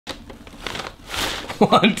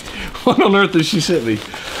What on earth did she send me?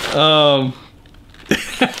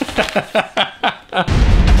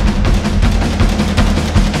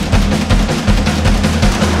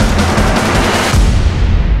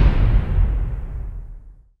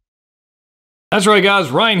 That's right, guys.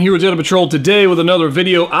 Ryan here with Jedha Patrol today with another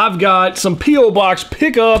video. I've got some P.O. Box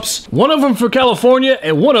pickups, one of them from California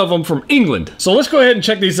and one of them from England. So let's go ahead and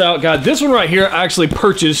check these out, guys. This one right here I actually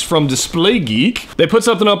purchased from Display Geek. They put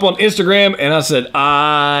something up on Instagram and I said,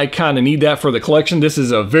 I kind of need that for the collection. This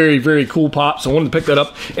is a very, very cool pop, so I wanted to pick that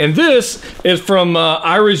up. And this is from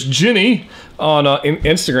Irish Jenny on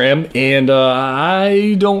Instagram, and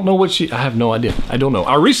I don't know what I have no idea. I don't know.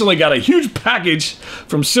 I recently got a huge package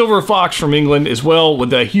from Silver Fox from England as well,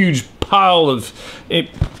 with a huge pile of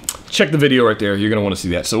check the video right there. You're gonna want to see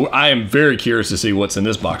that. So I am very curious to see what's in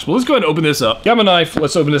this box. Well, let's go ahead and open this up. Got my knife.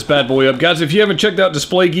 Let's open this bad boy up. Guys, if you haven't checked out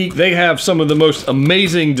Display Geek, they have some of the most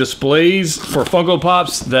amazing displays for Funko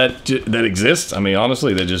Pops that exist. I mean,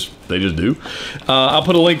 honestly, they just do. I'll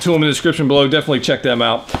put a link to them in the description below. Definitely check them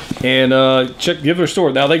out and give their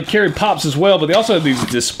store. Now, they carry pops as well, but they also have these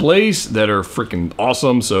displays that are freaking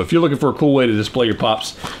awesome. So if you're looking for a cool way to display your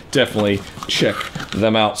pops, definitely check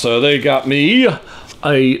them out. So they got me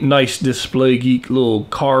a nice Display Geek little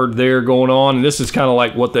card there going on, and this is kind of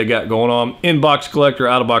like what they got going on. In-box collector,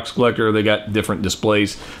 out-of-box collector, they got different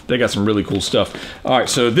displays. They got some really cool stuff. All right,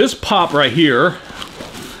 so this pop right here,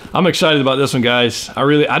 I'm excited about this one, guys.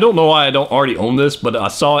 I don't know why I don't already own this, but I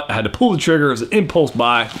saw it, I had to pull the trigger. It was an impulse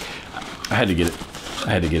buy. I had to get it.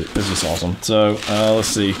 This is awesome. So let's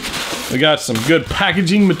see. We got some good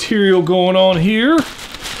packaging material going on here.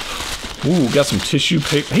 Ooh, got some tissue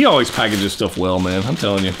paper. He always packages stuff well, man. I'm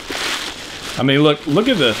telling you. I mean, look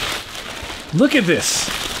at this.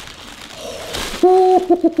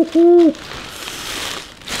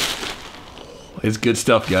 It's good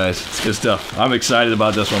stuff, guys. It's good stuff. I'm excited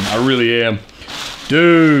about this one. I really am.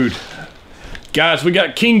 Dude. Guys, we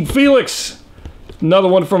got King Felix. Another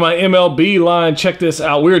one from my MLB line. Check this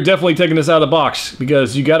out. We're definitely taking this out of the box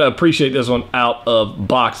because you got to appreciate this one out of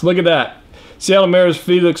box. Look at that. Seattle Mariners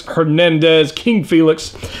Felix Hernandez, King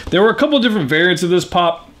Felix. There were a couple of different variants of this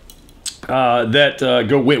pop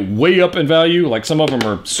that went way up in value. Like some of them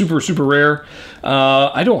are super, super rare.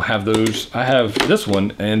 I don't have those. I have this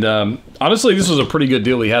one. And honestly, this was a pretty good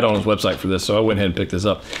deal he had on his website for this. So I went ahead and picked this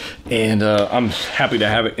up. And I'm happy to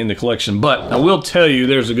have it in the collection. But I will tell you,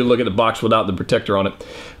 there's a good look at the box without the protector on it.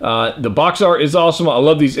 The box art is awesome. I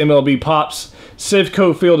love these MLB pops.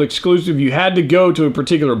 Safeco Field exclusive. You had to go to a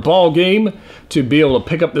particular ball game to be able to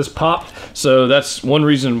pick up this pop. So that's one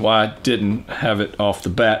reason why I didn't have it off the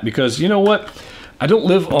bat, because you know what? I don't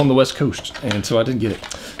live on the West Coast, and so I didn't get it.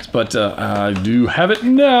 But I do have it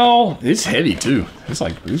now. It's heavy too. It's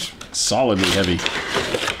solidly heavy.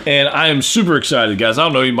 And I am super excited, guys. I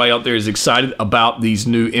don't know if anybody out there is excited about these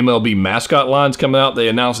new MLB mascot lines coming out. They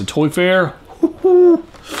announced a toy fair.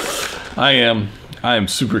 I am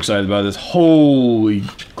super excited about this. Holy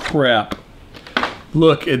crap.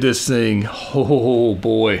 Look at this thing. Oh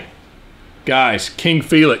boy. Guys, King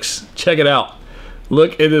Felix. Check it out.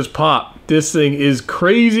 Look at this pop. This thing is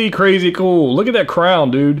crazy, crazy cool. Look at that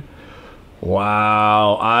crown, dude.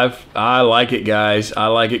 Wow. I like it, guys. I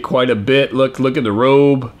like it quite a bit. Look at the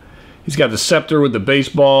robe. He's got the scepter with the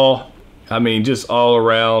baseball. I mean, just all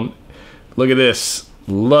around. Look at this.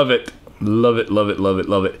 Love it. Love it, love it, love it,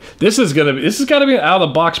 love it. This has got to be an out of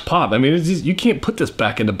the box pop. I mean, it's just, you can't put this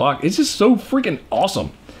back in the box. It's just so freaking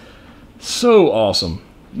awesome. So awesome.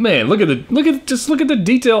 Man, look at the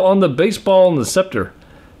detail on the baseball and the scepter.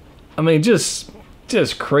 I mean, just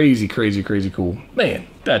crazy, crazy, crazy cool. Man,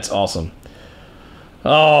 that's awesome.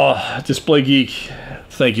 Oh, Display Geek.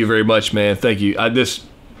 Thank you very much, man. Thank you.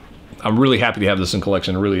 I'm really happy to have this in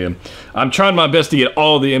collection. I really am. I'm trying my best to get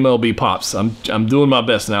all the MLB pops. I'm doing my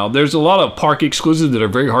best now. There's a lot of park exclusives that are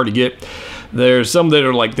very hard to get. There's some that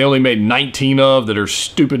are like they only made 19 of that are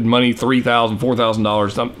stupid money, $3,000,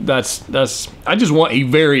 $4,000. I just want a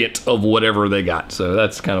variant of whatever they got. So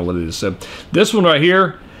that's kind of what it is. So this one right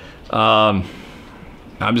here,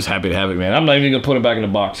 I'm just happy to have it, man. I'm not even gonna put him back in the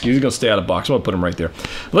box. He's gonna stay out of the box. I'm gonna put him right there.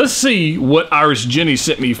 Let's see what Irish Jenny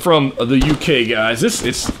sent me from the UK, guys.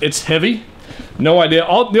 It's heavy. No idea.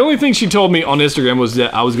 The only thing she told me on Instagram was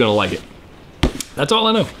that I was gonna like it. That's all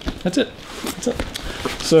I know. That's it. That's it.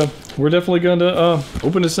 So we're definitely going to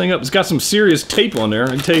open this thing up. It's got some serious tape on there. I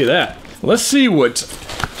can tell you that. Let's see what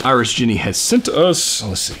Irish Jenny has sent to us.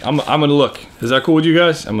 Let's see. I'm gonna look. Is that cool with you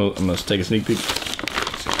guys? I'm gonna take a sneak peek.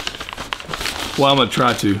 Well, I'm gonna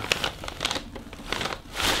try to.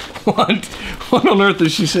 What on earth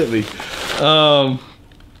did she send me?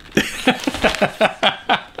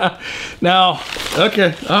 Now,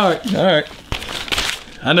 okay, all right.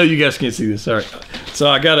 I know you guys can't see this. All right. So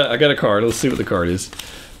I got a card. Let's see what the card is.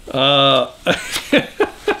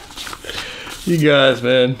 You guys,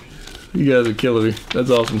 man. You guys are killing me. That's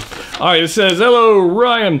awesome. All right, it says, hello,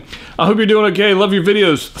 Ryan. I hope you're doing okay. Love your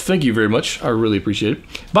videos. Thank you very much. I really appreciate it.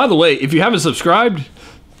 By the way, if you haven't subscribed,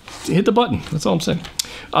 hit the button. That's all I'm saying.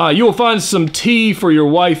 You will find some tea for your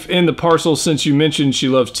wife in the parcel since you mentioned she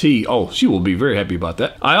loves tea. Oh, she will be very happy about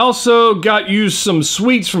that. I also got you some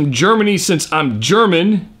sweets from Germany since I'm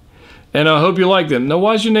German, and I hope you like them. Now,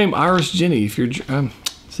 why is your name Irish Jenny if you're...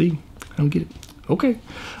 see? I don't get it. Okay.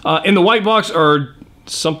 In the white box are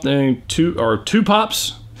two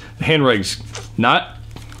pops. The handwriting's not...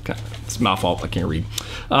 Okay, it's my fault. I can't read.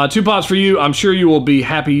 2 pops for you. I'm sure you will be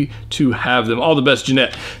happy to have them. All the best,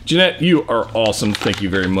 Jeanette. Jeanette, you are awesome. Thank you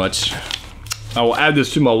very much. I will add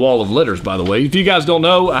this to my wall of letters, by the way. If you guys don't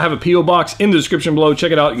know, I have a P.O. box in the description below.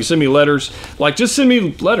 Check it out. You can send me letters. Like, just send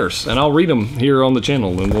me letters, and I'll read them here on the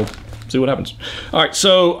channel, and we'll see what happens. All right,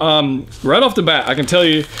 so right off the bat, I can tell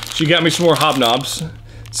you she got me some more hobnobs.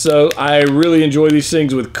 So I really enjoy these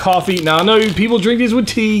things with coffee. Now, I know people drink these with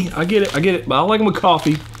tea. I get it, but I like them with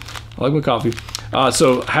coffee.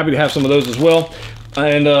 So happy to have some of those as well.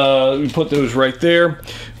 And we put those right there.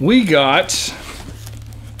 We got,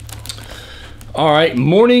 all right,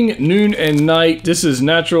 morning, noon, and night. This is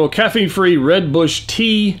natural, caffeine-free Red Bush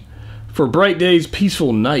tea for bright days,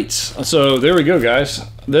 peaceful nights. So there we go, guys.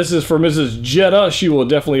 This is for Mrs. Jedha. She will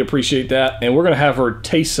definitely appreciate that. And we're going to have her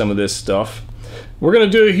taste some of this stuff. We're going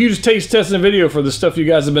to do a huge taste testing video for the stuff you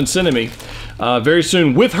guys have been sending me very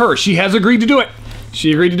soon with her. She has agreed to do it.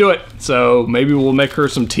 She agreed to do it. So maybe we'll make her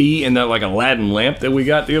some tea in that like Aladdin lamp that we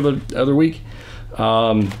got the other week.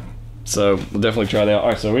 So we'll definitely try that out. All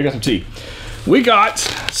right, so we got some tea. We got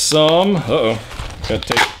some, got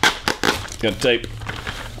tape.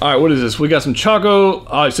 All right, what is this? We got some Choco.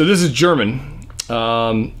 All right, so this is German.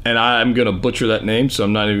 And I'm going to butcher that name, so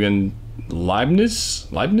I'm not even Leibniz?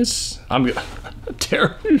 I'm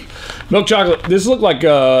terrible. Milk chocolate. This looked like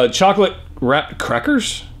chocolate wrapped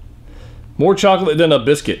crackers. More chocolate than a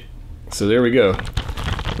biscuit. So there we go.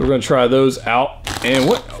 We're going to try those out. And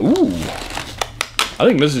what? Ooh. I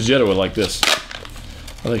think Mrs. Jedha would like this.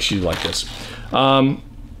 I think she'd like this.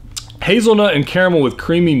 Hazelnut and caramel with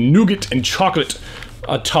creamy nougat and chocolate.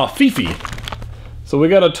 A toffee. So we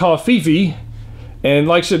got a toffee. And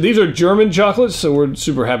like I said, these are German chocolates, so we're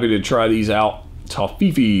super happy to try these out.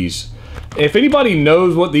 Toffees. If anybody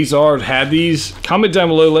knows what these are, had these, comment down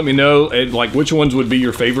below, let me know, and like which ones would be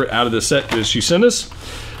your favorite out of the set that she sent us.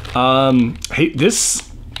 Hey, this,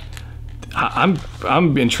 I'm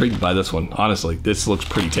intrigued by this one, honestly. This looks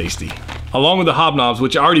pretty tasty. Along with the hobnobs,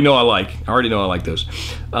 which I already know I like. I already know I like those.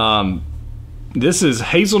 This is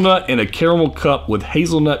hazelnut in a caramel cup with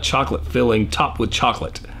hazelnut chocolate filling topped with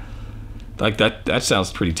chocolate. Like that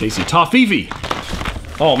sounds pretty tasty. Toffee.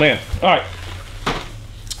 Oh man.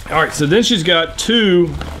 All right, so then she's got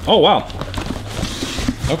 2. Oh wow.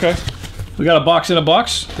 Okay. We got a box in a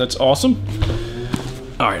box. That's awesome.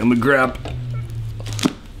 All right, let me grab.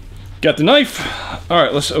 Got the knife. All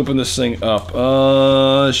right, let's open this thing up.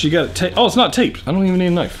 She got it taped. Oh, it's not taped. I don't even need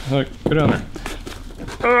a knife. All right, go down there.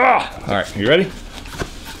 All right, you ready?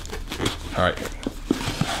 All right.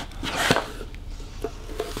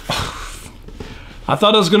 I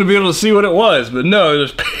thought I was going to be able to see what it was, but no,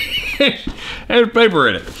 there's paper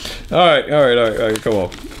in it. All right, come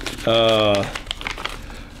on.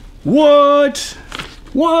 What?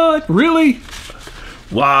 Really?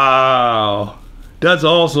 Wow. That's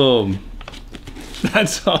awesome.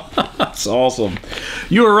 That's awesome.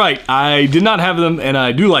 You were right. I did not have them, and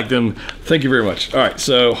I do like them. Thank you very much. All right,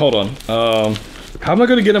 so hold on. How am I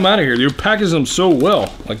going to get them out of here? You're packaging them so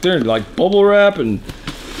well. Like they're like bubble wrap and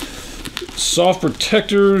soft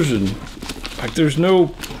protectors, and like there's no,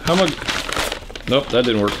 how much? Nope, that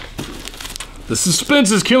didn't work. The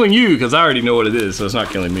suspense is killing you because I already know what it is, so it's not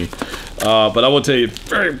killing me. But I will tell you,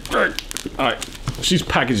 very, all right, she's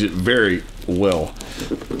packaged it very well.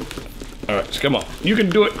 All right, so come on, you can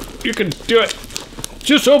do it. You can do it.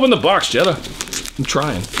 Just open the box, Jedha. I'm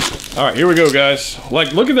trying. All right, here we go, guys.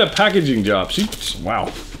 Like, look at that packaging job.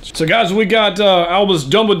 Wow. So, guys, we got Albus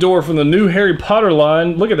Dumbledore from the new Harry Potter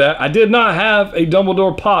line. Look at that. I did not have a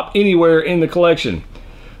Dumbledore pop anywhere in the collection.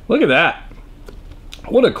 Look at that.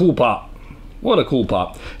 What a cool pop. What a cool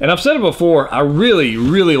pop. And I've said it before, I really,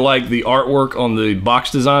 really like the artwork on the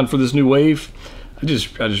box design for this new wave. I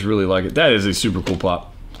just really like it. That is a super cool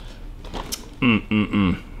pop.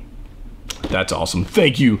 That's awesome.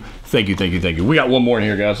 Thank you. Thank you. We got one more in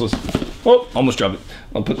here, guys. Let's, oh, almost dropped it.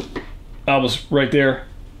 I'll put Albus right there.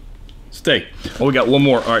 Stay. Oh, we got one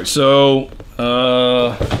more. All right, so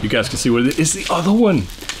you guys can see what it is. It's the other one.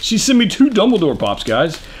 She sent me 2 Dumbledore pops,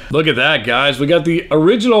 guys. Look at that, guys. We got the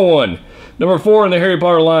original one. Number 4 in the Harry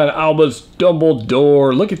Potter line, Albus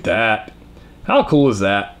Dumbledore. Look at that. How cool is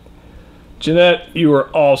that? Jeanette, you are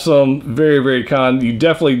awesome. Very, very kind. You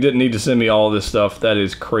definitely didn't need to send me all of this stuff. That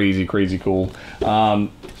is crazy, crazy cool.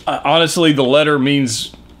 Honestly, the letter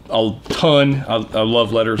means a ton. I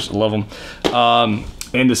love letters. I love them.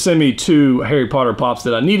 And to send me 2 Harry Potter pops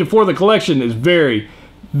that I needed for the collection is very,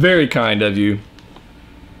 very kind of you.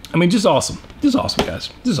 I mean, just awesome. Just awesome, guys.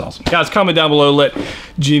 Just awesome. Guys, comment down below. Let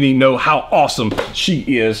Jeannie know how awesome she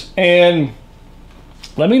is. And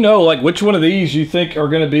let me know, like, which one of these you think are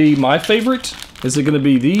going to be my favorite. Is it going to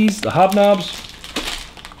be these, the hobnobs,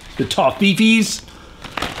 the toffees?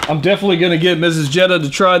 I'm definitely going to get Mrs. Jedha to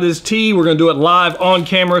try this tea. We're going to do it live on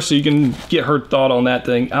camera so you can get her thought on that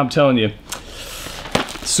thing. I'm telling you,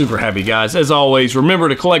 super happy, guys. As always, remember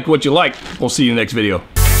to collect what you like. We'll see you in the next video.